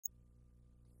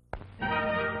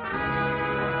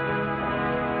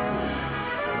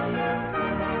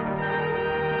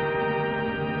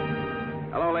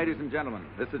ladies and gentlemen.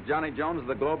 This is Johnny Jones of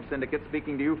the Globe Syndicate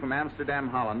speaking to you from Amsterdam,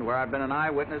 Holland, where I've been an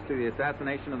eyewitness to the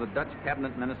assassination of the Dutch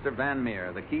cabinet minister Van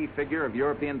Meer, the key figure of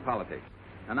European politics.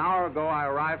 An hour ago, I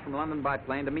arrived from London by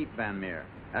plane to meet Van Meer.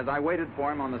 As I waited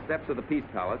for him on the steps of the Peace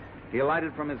Palace, he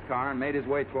alighted from his car and made his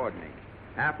way toward me.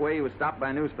 Halfway, he was stopped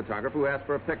by a news photographer who asked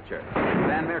for a picture.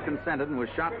 Van Meer consented and was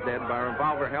shot dead by a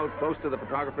revolver held close to the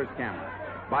photographer's camera.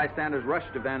 Bystanders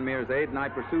rushed to Van Meer's aid, and I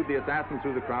pursued the assassin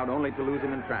through the crowd, only to lose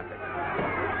him in traffic.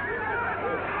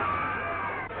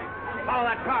 Follow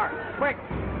that car, quick!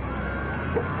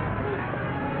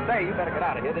 Say, you better get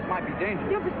out of here. This might be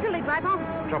dangerous. You'll be silly, drive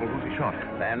on. Trouble, who's he shot?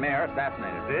 Van Meer,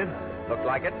 assassinated. Did? Looked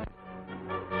like it.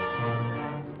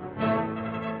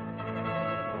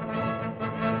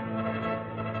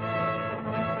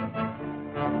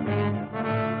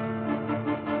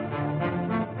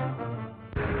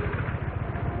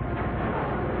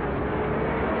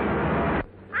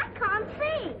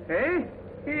 Hey?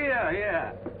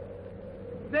 Here.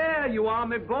 There you are,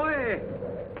 my boy.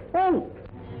 Oh!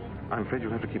 I'm afraid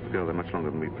you'll have to keep the girl there much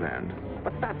longer than we planned.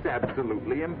 But that's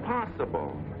absolutely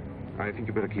impossible. I think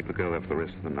you better keep the girl there for the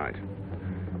rest of the night.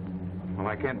 Well,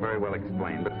 I can't very well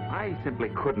explain, but I simply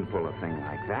couldn't pull a thing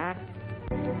like that.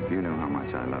 If you knew how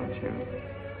much I loved you,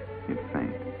 you'd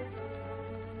faint.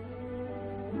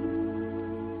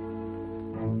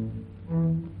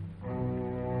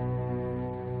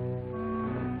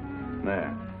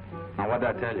 There. Now, what'd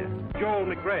I tell you? Joel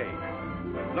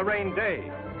McRae, Lorraine Day,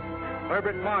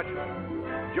 Herbert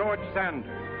Marshall, George Sanders,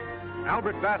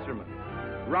 Albert Vasserman,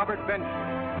 Robert Benjamin.